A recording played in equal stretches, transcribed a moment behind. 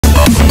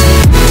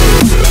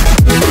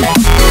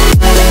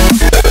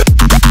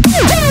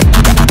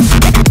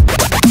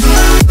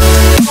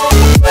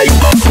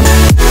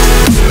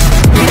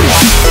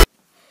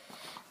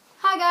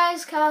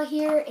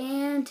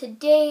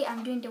today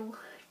I'm doing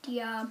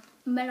the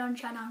melon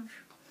challenge.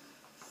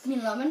 You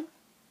mean lemon?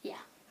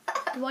 Yeah.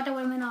 The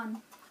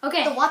watermelon.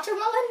 Okay. The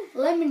watermelon?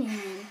 Lemon.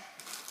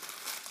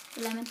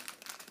 Lemon.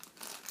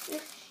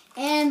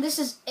 And this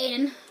is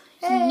Aiden.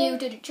 He's Hey. new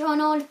to the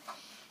channel.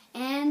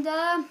 And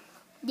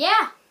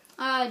yeah.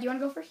 Do you want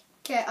to go first?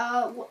 Okay,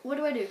 what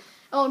do I do?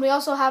 Oh, and we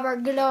also have our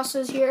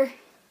glasses here.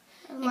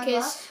 In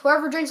case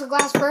whoever drinks a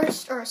glass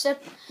first or a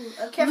sip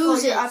Careful your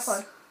loses.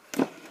 iPod.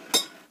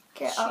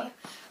 Okay,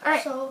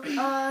 Alright. So,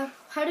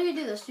 how do you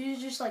do this? Do you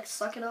just like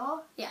suck it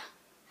all? Yeah.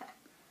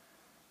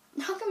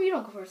 How come you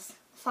don't go first?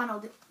 Fine, I'll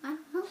do. I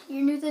don't know.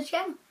 You're new to the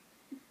channel.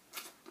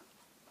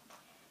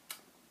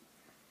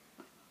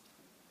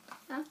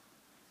 Huh?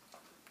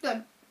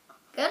 Good.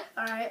 Good?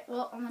 Alright,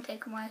 well, I'm going to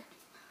take my...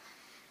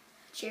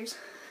 Cheers.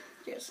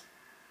 Cheers.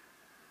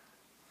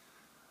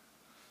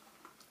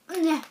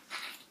 Yeah.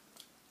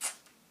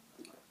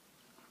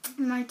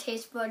 My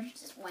taste buds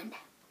just went.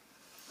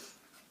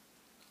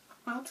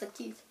 Oh, it's like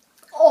teeth.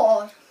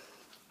 Oh,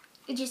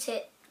 It just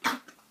hit.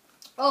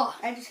 oh!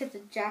 I just hit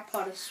the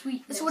jackpot of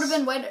sweetness. This would have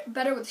been way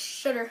better with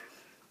sugar.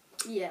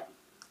 Yeah.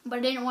 But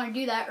I didn't want to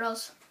do that or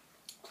else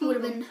it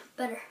would have been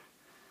better.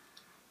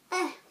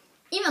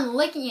 Even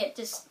licking it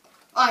just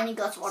Oh, I need a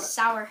glass of water.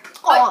 sour.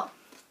 Oh,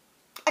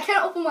 I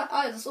can't open my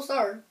eyes. It's so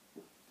sour.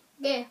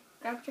 Yeah,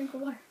 grab a drink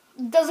of water.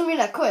 Doesn't mean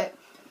I quit.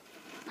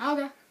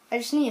 Okay. I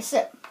just need a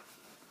sip.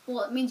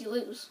 Well, it means you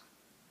lose.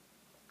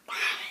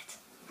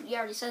 Damn it. You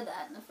already said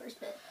that in the first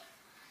bit.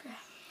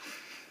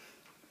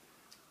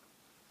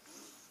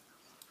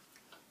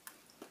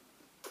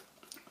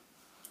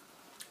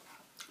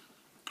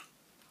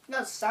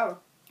 That's sour.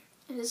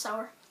 It is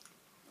sour.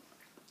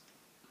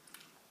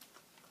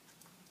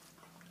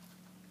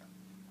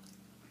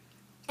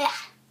 Yeah.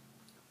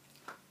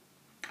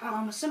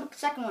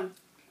 Second one.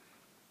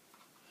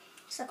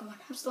 Second one.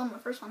 I'm still on my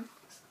first one.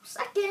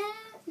 Second.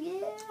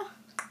 Yeah.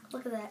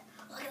 Look at that.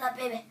 Look at that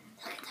baby.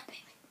 Look at that baby.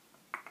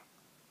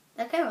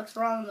 That kind of looks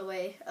wrong the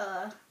way.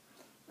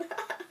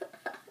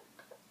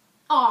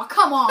 Oh,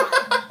 come on.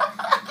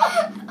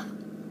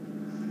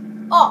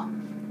 Oh.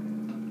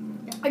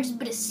 I just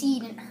bit a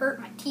seed and it hurt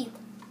my teeth.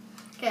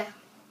 Okay.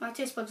 My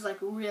taste buds like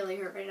really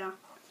hurt right now.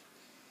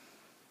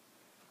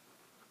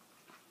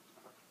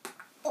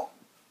 Oh.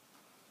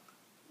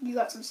 You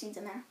got some seeds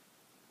in there.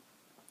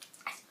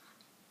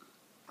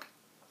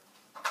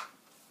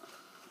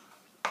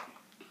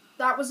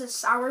 That was the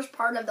sourest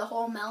part of the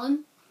whole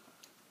melon.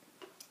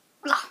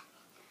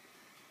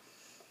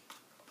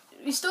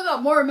 We still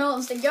got more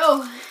melons to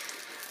go.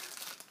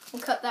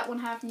 We'll cut that one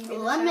half and you get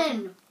this half.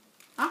 Lemon.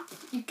 Huh?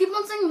 You keep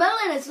on saying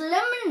melon. It's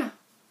lemon.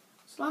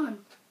 It's lemon.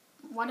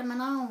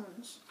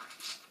 Watermelons.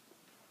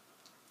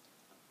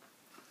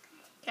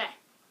 Okay.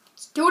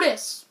 Let's do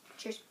this.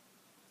 Cheers.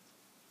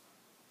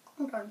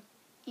 Hold on.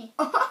 Yeah.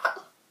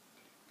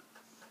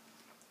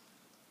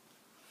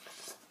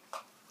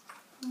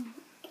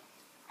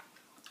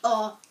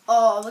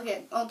 Oh, look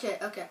at. Okay.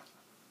 Okay.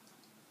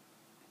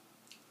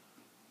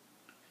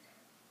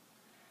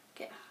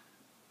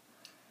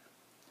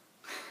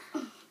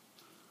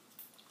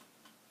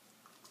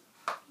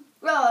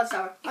 Oh, that's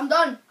sour. I'm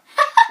done.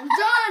 I'm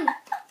done.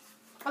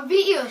 I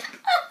beat you.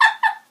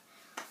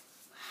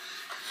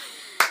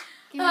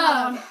 Give me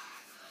another one.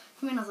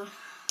 Give me another one.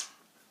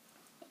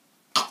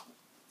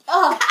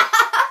 Oh,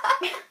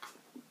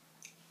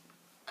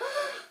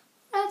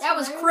 That's that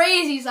was hilarious.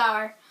 crazy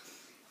sour.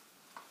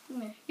 Give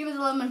me the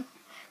lemon.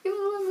 Give me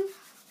the lemon.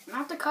 I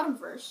have to cut them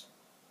first.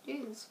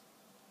 Jeez.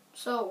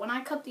 So when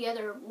I cut the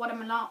other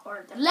watermelon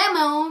or the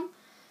lemon,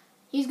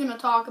 he's gonna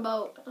talk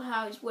about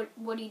how he's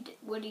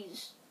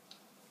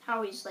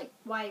how he's like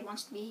why he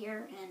wants to be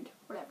here and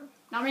whatever.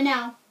 Not right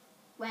now.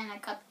 When I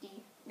cut the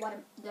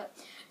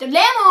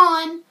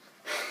lemon.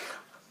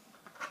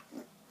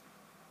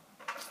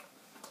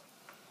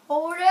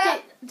 Hold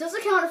it. Does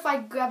it count if I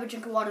grab a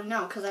drink of water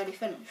now? Because I already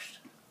finished.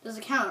 Does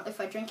it count if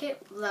I drink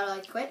it? Will that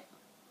like quit?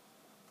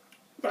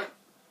 Yeah.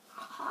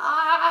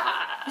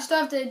 Ah. You still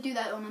have to do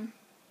that one then.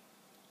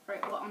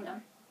 Right, well, I'm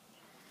done.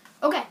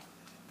 Okay.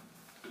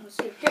 Let's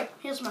see.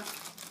 Here's mine.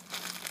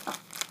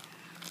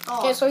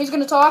 Okay, so he's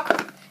gonna talk.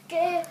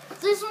 Okay,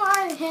 this is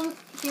my hint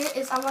here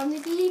is I want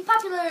to be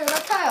popular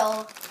like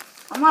Kyle.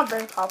 I'm not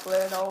very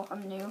popular though.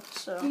 I'm new,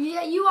 so.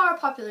 Yeah, you are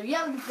popular. You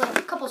have like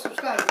a couple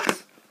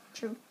subscribers.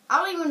 True. I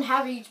don't even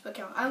have a YouTube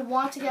account. I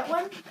want to get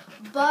one,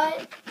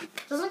 but it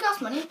doesn't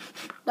cost money.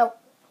 No.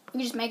 You can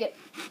just make it.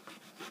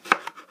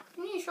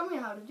 You need to show me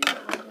how to do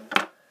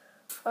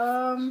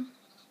it.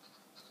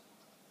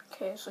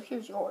 Okay, so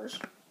here's yours.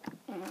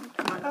 And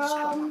mine is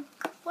gone.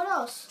 What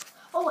else?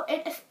 Oh,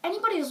 and if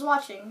anybody is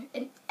watching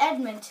in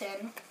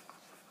Edmonton,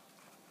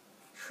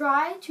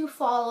 try to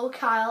follow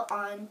Kyle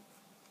on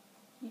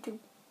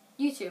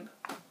YouTube.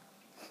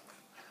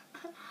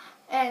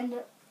 And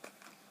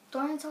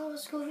don't I tell what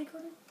school we go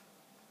to?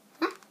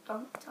 Huh?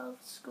 Don't tell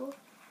what school.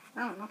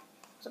 I don't know.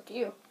 It's up to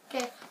you.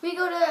 Okay, we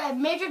go to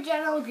Major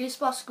General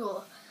Greaseball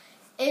School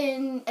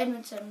in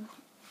Edmonton,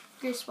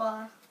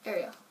 Greaseball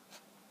area.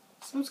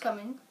 Someone's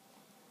coming.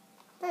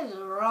 That is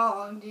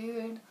wrong,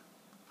 dude.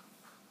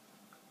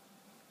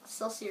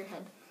 They'll see your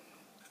head.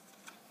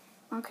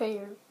 Okay,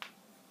 you're.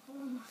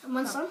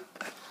 Want some?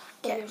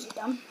 Okay, here's it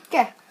down.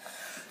 Okay.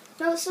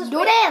 No, this is.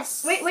 Do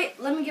this! Wait.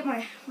 Let me get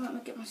my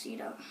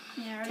seed out.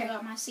 Yeah, I already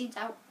got my seeds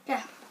out.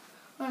 Yeah.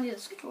 I want to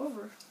scoot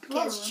over. Okay,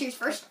 let's cheers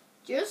first.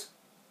 Cheers.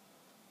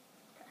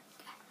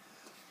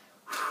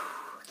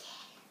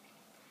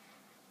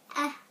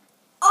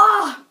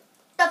 Oh,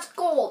 that's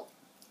gold.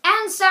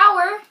 And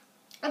sour.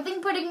 I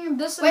think putting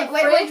this in the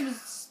fridge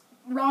was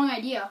wrong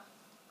idea.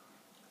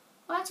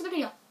 Well, that's a good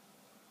idea.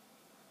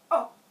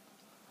 Oh.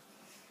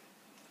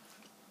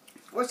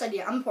 Worst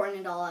idea. I'm pouring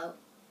it all out.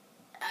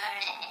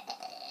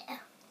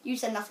 You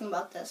said nothing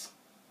about this.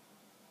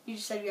 You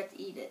just said you have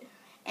to eat it.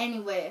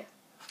 Anyway.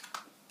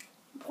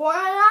 Pour it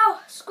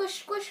out.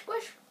 Squish, squish,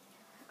 squish.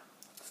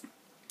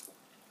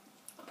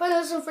 Putting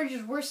this in the fridge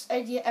is the worst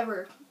idea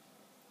ever.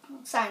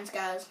 Science,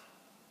 guys.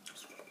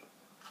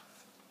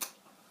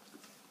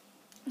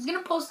 I was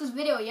gonna post this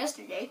video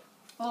yesterday.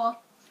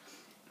 Well,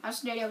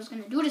 yesterday I was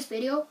gonna do this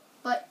video,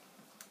 but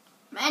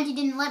my auntie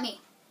didn't let me.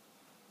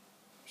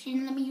 She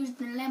didn't let me use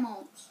the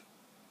lemons.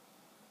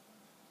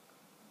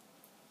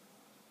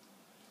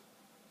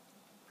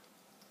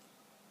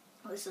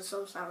 Oh, this is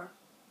so sour.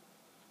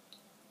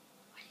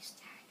 What are you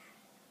staring at?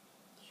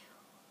 You,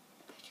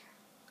 the picture.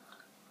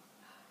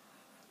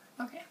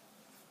 Okay.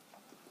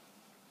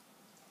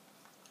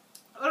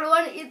 I don't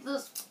want to eat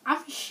this.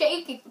 I'm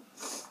shaking.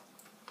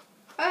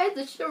 I had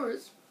the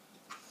shivers.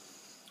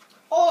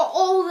 Oh,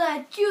 all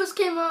that juice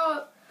came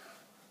out.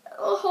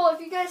 Oh,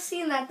 have you guys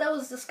seen that? That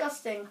was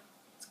disgusting.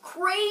 It's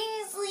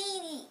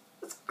crazy.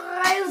 It's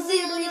crazy.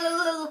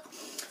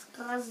 It's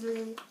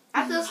crazy.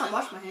 After this, I'll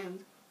wash my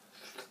hands.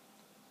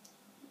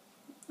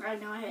 I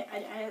know, I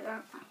had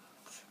that.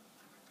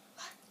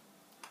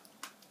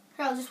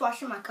 Here, I'll just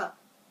wash it in my cup.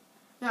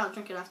 Then I'll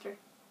drink it after.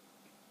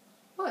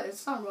 What?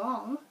 It's not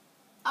wrong.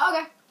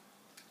 Okay.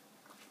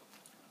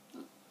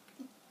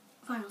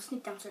 Fine, I'll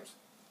sneak downstairs.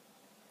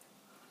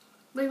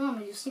 What do you want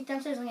me to do? Sneak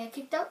downstairs and get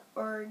kicked out?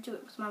 Or do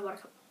it with my water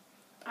cup?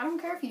 I don't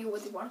care if you do it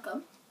with the water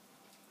cup.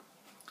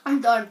 I'm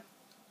done.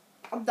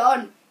 I'm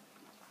done.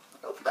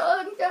 I'm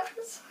done,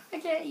 guys. I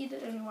can't eat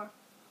it anymore.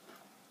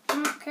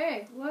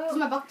 Okay, This well. is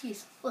my buck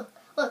teeth. Look,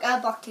 I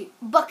have buck teeth.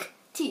 Buck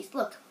teeth,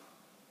 look.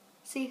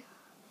 See?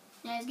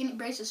 Yeah, he's getting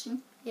braces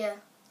soon. Yeah.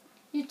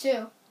 You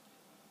too.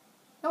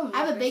 No,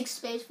 I have a big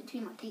space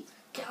between my teeth.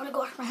 Okay, I'm gonna go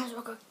wash my hands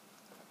real quick.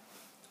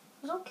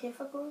 Is it okay if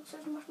I go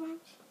upstairs and wash my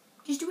hands?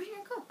 Just do it in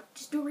your cup.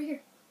 Just do it right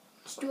here.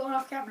 Just do it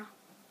off camera.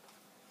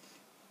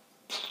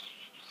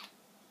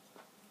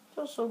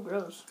 Feels so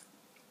gross.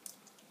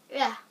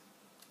 Yeah.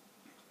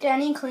 Okay, I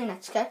need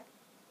Kleenex, okay?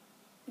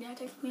 Yeah,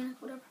 take me,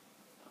 whatever.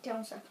 Okay,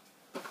 1 sec.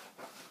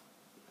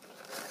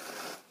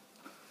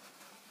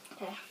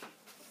 Okay.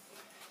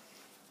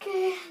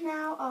 Okay,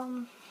 now,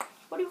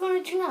 what are you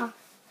gonna do now?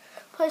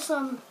 Play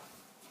some,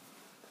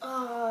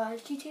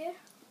 GTA?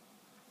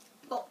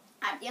 Well,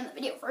 I have to end the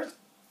video first.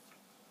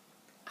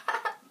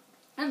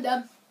 I'm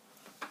done.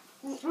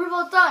 We're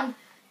both done.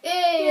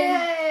 Yay!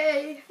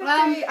 Yay!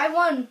 Victory! I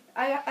won.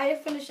 I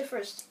finished it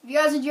first. If you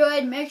guys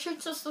enjoyed, make sure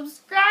to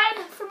subscribe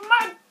for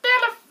more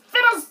daily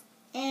videos.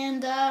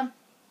 And,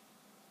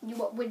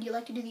 would you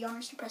like to do the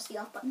honors to press the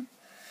off button?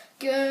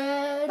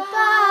 Goodbye.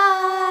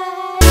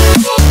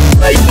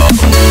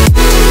 Bye.